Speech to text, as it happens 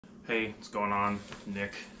Hey, what's going on?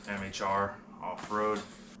 Nick, MHR, Offroad.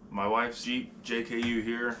 My wife's Jeep JKU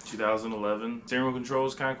here, 2011. Steering wheel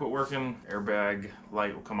controls kind of quit working. Airbag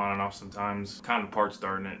light will come on and off sometimes. Kind of part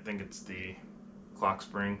starting it. I think it's the clock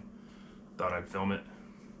spring. Thought I'd film it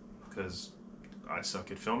because I suck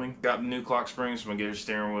at filming. Got the new clock spring, so I'm gonna get your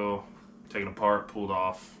steering wheel taken apart, pulled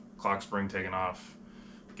off, clock spring taken off,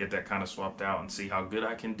 get that kind of swapped out and see how good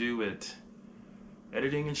I can do at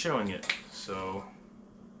editing and showing it. So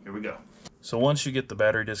here we go. So once you get the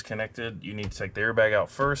battery disconnected, you need to take the airbag out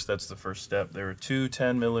first. That's the first step. There are two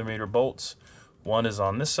 10mm bolts. One is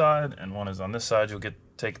on this side and one is on this side. You'll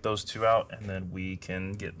take those two out and then we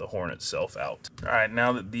can get the horn itself out. All right,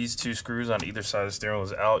 now that these two screws on either side of the steering wheel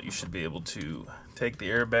is out, you should be able to take the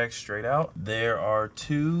airbag straight out. There are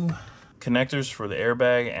two connectors for the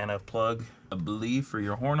airbag and a plug, I believe, for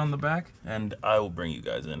your horn on the back, and I will bring you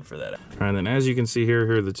guys in for that. All right, then as you can see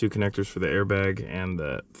here are the two connectors for the airbag and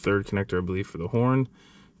the third connector, I believe, for the horn.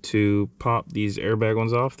 To pop these airbag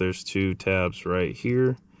ones off, there's two tabs right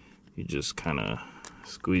here. You just kind of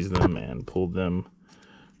squeeze them and pull them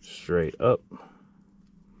straight up.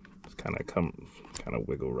 Just kind of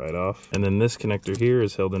wiggle right off. And then this connector here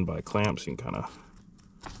is held in by clamps. You can kind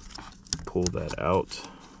of pull that out.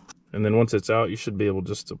 And then once it's out, you should be able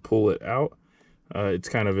just to pull it out. It's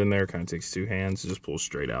kind of in there, kind of takes two hands, just pull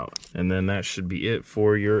straight out. And then that should be it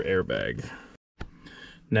for your airbag.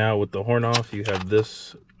 Now with the horn off, you have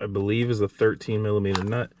this, I believe is a 13mm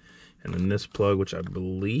nut. And then this plug, which I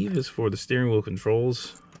believe is for the steering wheel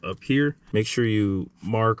controls up here. Make sure you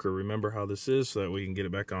mark or remember how this is so that we can get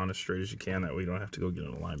it back on as straight as you can. That way you don't have to go get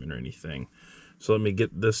an alignment or anything. So let me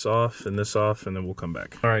get this off, and then we'll come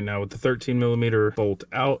back. All right, now with the 13mm bolt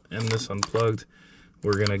out and this unplugged,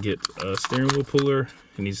 we're gonna get a steering wheel puller.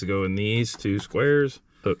 It needs to go in these two squares.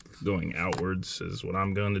 Hook going outwards is what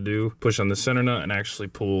I'm going to do. Push on the center nut and actually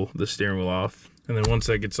pull the steering wheel off. And then once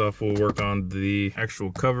that gets off, we'll work on the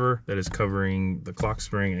actual cover that is covering the clock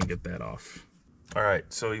spring and get that off. All right,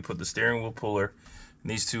 so you put the steering wheel puller in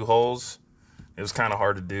these two holes. It was kind of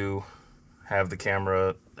hard to do, have the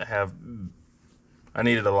camera, I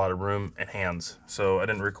needed a lot of room and hands, so I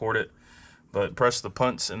didn't record it, but press the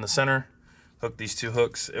punts in the center, hook these two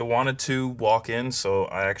hooks. It wanted to walk in, so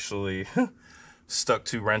I actually stuck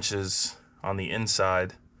two wrenches on the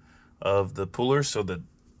inside of the puller so that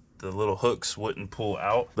the little hooks wouldn't pull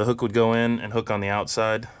out. The hook would go in and hook on the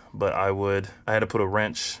outside, but I had to put a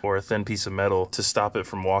wrench or a thin piece of metal to stop it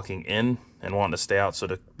from walking in and wanting to stay out, so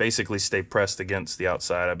to basically stay pressed against the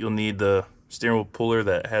outside. You'll need the steering wheel puller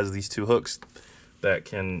that has these two hooks that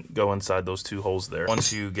can go inside those two holes there.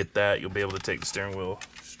 Once you get that, you'll be able to take the steering wheel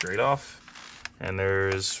straight off, and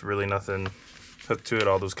there's really nothing hooked to it.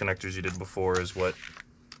 All those connectors you did before is what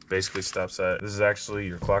basically stops that. This is actually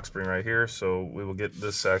your clock spring right here, so we will get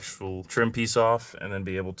this actual trim piece off and then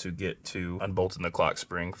be able to get to unbolting the clock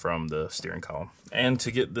spring from the steering column. And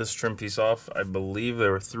to get this trim piece off, I believe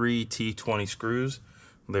there were 3 T20 screws.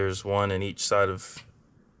 There's one in each side of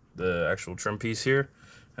the actual trim piece here,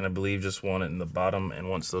 and I believe just one in the bottom, and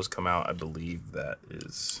once those come out, I believe that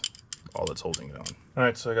is all that's holding it on. All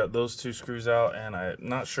right, so I got those two screws out, and I'm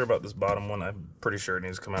not sure about this bottom one. I'm pretty sure it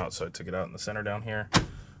needs to come out, so I took it out in the center down here.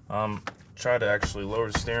 Try to actually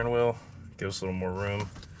lower the steering wheel, give us a little more room,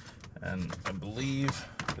 and I believe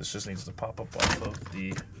this just needs to pop up off of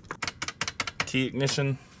the key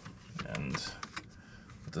ignition, and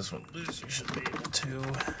with this one loose, you should be able to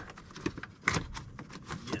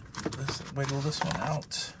wiggle this one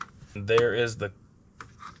out. There is the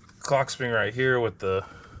clock spring right here with the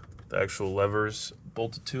actual levers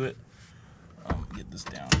bolted to it. Get this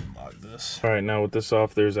down and lock this. All right, now with this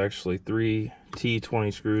off, there's actually 3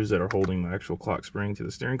 T20 screws that are holding the actual clock spring to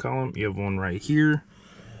the steering column. You have one right here.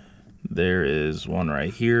 There is one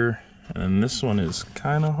right here. And then this one is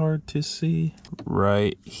kind of hard to see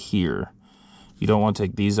right here. You don't want to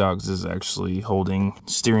take these out because this is actually holding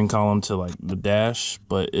steering column to like the dash,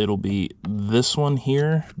 but it'll be this one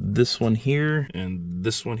here, and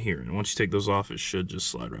this one here. And once you take those off, it should just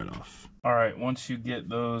slide right off. All right, once you get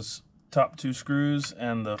those top 2 screws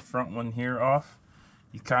and the front one here off,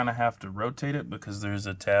 you kind of have to rotate it because there's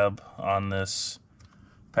a tab on this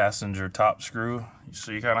passenger top screw.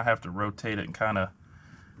 So you kind of have to rotate it and kind of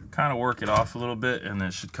work it off a little bit, and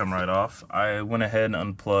it should come right off. I went ahead and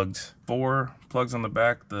unplugged 4 plugs on the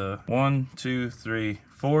back, the 1, 2, 3,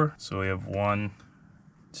 4. So we have 1,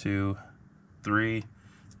 2, 3,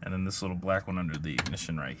 and then this little black one under the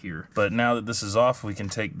ignition right here. But now that this is off, we can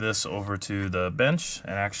take this over to the bench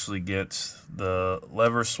and actually get the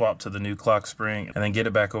lever swapped to the new clock spring, and then get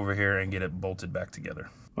it back over here and get it bolted back together.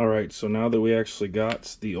 Alright, so now that we actually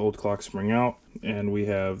got the old clock spring out and we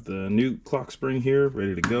have the new clock spring here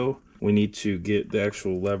ready to go, we need to get the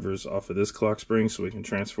actual levers off of this clock spring so we can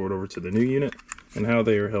transfer it over to the new unit. And how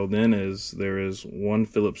they are held in is there is one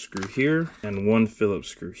Phillips screw here and one Phillips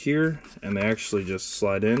screw here, and they actually just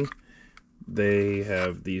slide in. They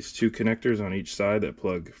have these two connectors on each side that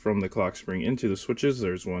plug from the clock spring into the switches.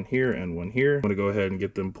 There's one here and one here. I'm going to go ahead and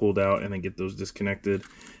get them pulled out and then get those disconnected,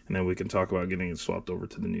 and then we can talk about getting it swapped over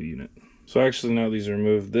to the new unit. So actually, now these are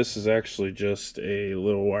removed, this is actually just a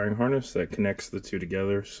little wiring harness that connects the two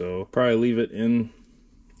together. So probably leave it in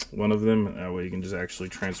one of them, that way you can just actually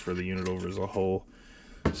transfer the unit over as a whole.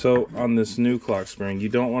 So on this new clock spring, you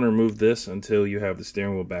don't want to remove this until you have the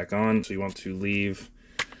steering wheel back on. So you want to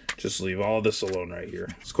just leave all this alone right here.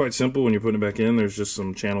 It's quite simple when you're putting it back in. There's just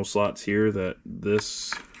some channel slots here that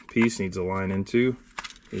this piece needs to line into.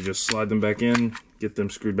 You just slide them back in, get them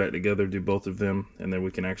screwed back together, do both of them, and then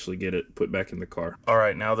we can actually get it put back in the car. All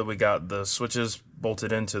right, now that we got the switches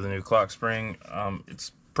bolted into the new clock spring,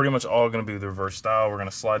 it's pretty much all going to be the reverse style. We're going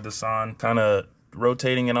to slide this on, kind of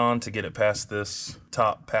rotating it on to get it past this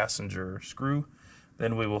top passenger screw.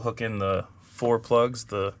 Then we will hook in the 4 plugs,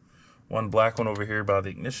 the one black one over here by the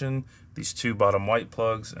ignition, these 2 bottom white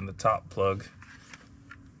plugs, and the top plug.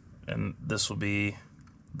 And this will be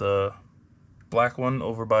the black one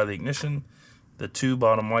over by the ignition, the 2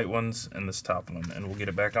 bottom white ones, and this top one. And we'll get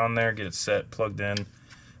it back on there, get it set, plugged in.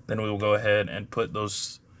 Then we will go ahead and put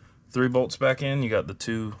those 3 bolts back in. You got the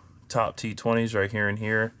 2 top T20s right here and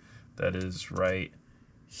here. That is right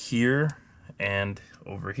here and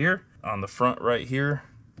over here. On the front right here,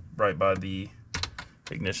 right by the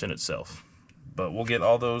ignition itself. But we'll get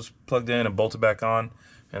all those plugged in and bolted back on,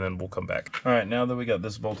 and then we'll come back. All right, now that we got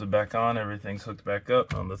this bolted back on, everything's hooked back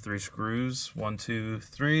up on the 3 screws. 1, 2,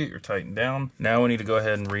 3 are tightened down. Now we need to go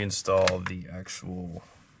ahead and reinstall the actual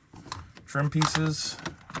trim pieces.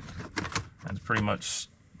 That's pretty much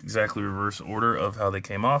exactly reverse order of how they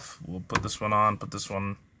came off. We'll put this one on, put this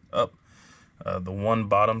one up. The 1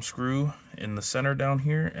 bottom screw in the center down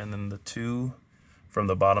here, and then the 2 from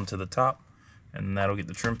the bottom to the top. And that'll get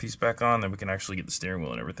the trim piece back on, then we can actually get the steering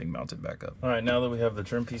wheel and everything mounted back up. All right, now that we have the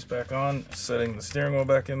trim piece back on, setting the steering wheel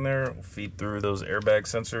back in there, we'll feed through those airbag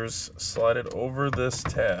sensors, slide it over this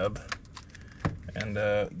tab, and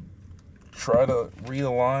try to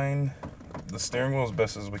realign the steering wheel as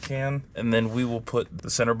best as we can. And then we will put the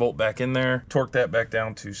center bolt back in there, torque that back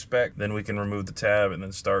down to spec, then we can remove the tab and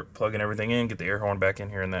then start plugging everything in, get the air horn back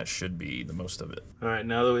in here, and that should be the most of it. All right,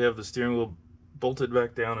 now that we have the steering wheel bolted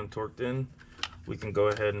back down and torqued in, we can go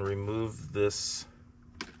ahead and remove this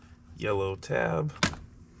yellow tab,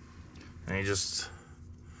 and you just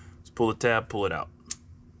pull the tab, pull it out,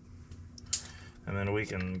 and then we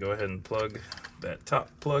can go ahead and plug that top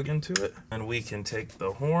plug into it, and we can take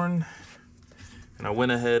the horn, and I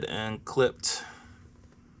went ahead and clipped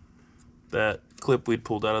that clip we'd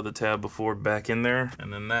pulled out of the tab before back in there,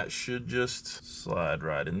 and then that should just slide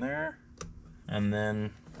right in there. And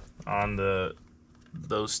then on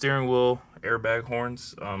those steering wheel airbag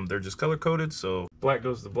horns, they're just color coded, so black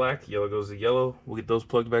goes to black, yellow goes to yellow. We'll get those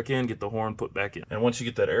plugged back in, get the horn put back in. And once you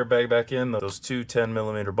get that airbag back in, those 2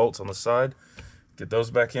 10mm bolts on the side, get those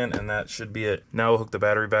back in, and that should be it. Now we'll hook the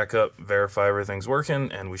battery back up, verify everything's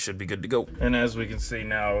working, and we should be good to go. And as we can see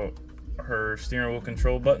now, her steering wheel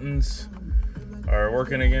control buttons are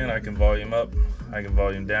working again. I can volume up, I can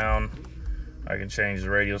volume down, I can change the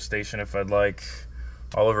radio station if I'd like.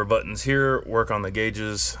 All of our buttons here work on the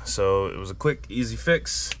gauges, so it was a quick, easy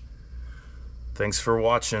fix. Thanks for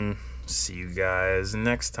watching. See you guys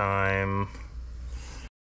next time.